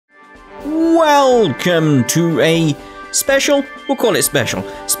welcome to a special, we'll call it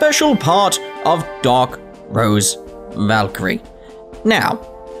special part of Dark Rose Valkyrie. Now,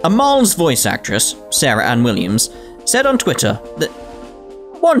 Amal's voice actress, Sarah Ann Williams, said on Twitter that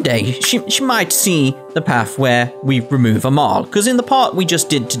one day she might see the path where we remove Amal, because in the part we just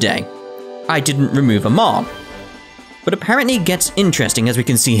did today, I didn't remove Amal. But apparently it gets interesting, as we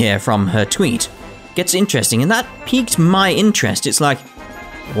can see here from her tweet. Gets interesting, and that piqued my interest. It's like,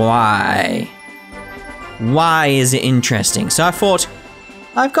 why? Why is it interesting? So I thought,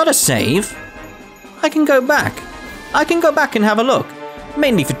 I've got a save. I can go back. I can go back and have a look.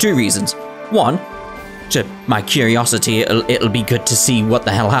 Mainly for two reasons. One, to my curiosity, it'll be good to see what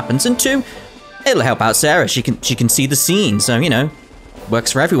the hell happens. And two, it'll help out Sarah. She can see the scene, so, you know,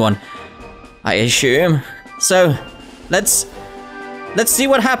 works for everyone, I assume. So, let's see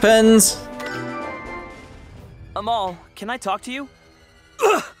what happens. Amal, can I talk to you?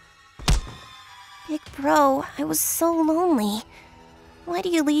 Big bro, I was so lonely. Why do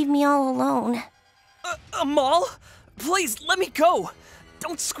you leave me all alone? Amal? Please, let me go!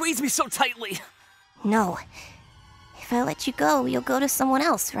 Don't squeeze me so tightly! No. If I let you go, you'll go to someone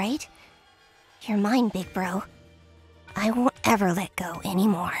else, right? You're mine, big bro. I won't ever let go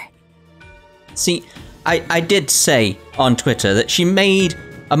anymore. See, I did say on Twitter that she made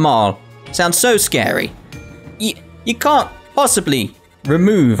Amal sound so scary. You can't possibly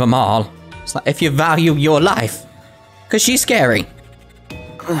remove Amal. It's like if you value your life. Because she's scary.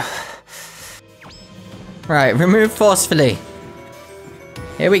 Right, remove forcefully.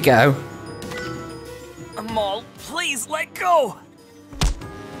 Here we go. Amal, please let go!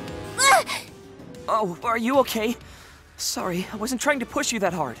 Oh, are you okay? Sorry, I wasn't trying to push you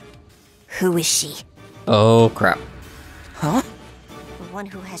that hard. Who is she? Oh, crap. Huh? The one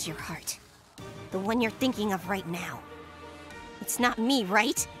who has your heart. The one you're thinking of right now. It's not me,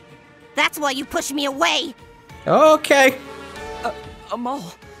 right? That's why you pushed me away! Okay.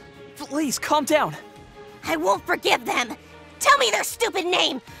 Amal, please, calm down. I won't forgive them! Tell me their stupid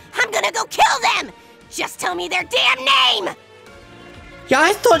name! I'm gonna go kill them! Just tell me their damn name! Yeah,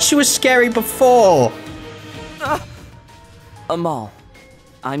 I thought she was scary before. Amal,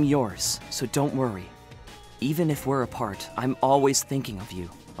 I'm yours, so don't worry. Even if we're apart, I'm always thinking of you,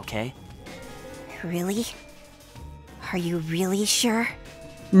 okay? Really? Are you really sure?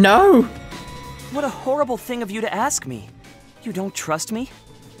 No. What a horrible thing of you to ask me. You don't trust me?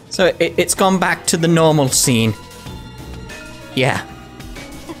 So it's gone back to the normal scene. Yeah.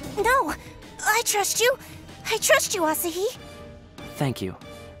 No! I trust you! I trust you, Asahi! Thank you.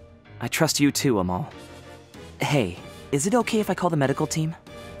 I trust you too, Amal. Hey, is it okay if I call the medical team?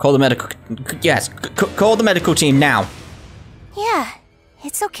 Call the medical... Yes, call the medical team now. Yeah,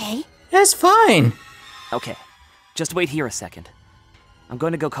 it's okay. It's fine. Okay, just wait here a second. I'm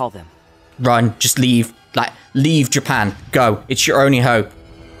going to go call them. Run, just leave. Like, leave Japan. Go. It's your only hope.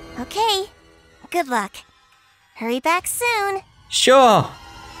 Okay. Good luck. Hurry back soon. Sure.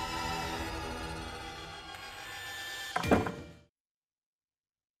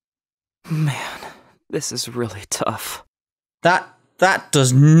 Man, this is really tough. That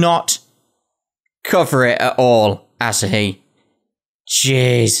does not cover it at all, Asahi.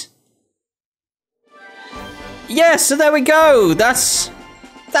 Jeez. Yeah, so there we go. That's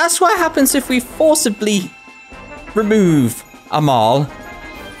what happens if we forcibly remove Amal.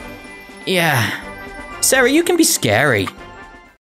 Yeah. Sarah, you can be scary.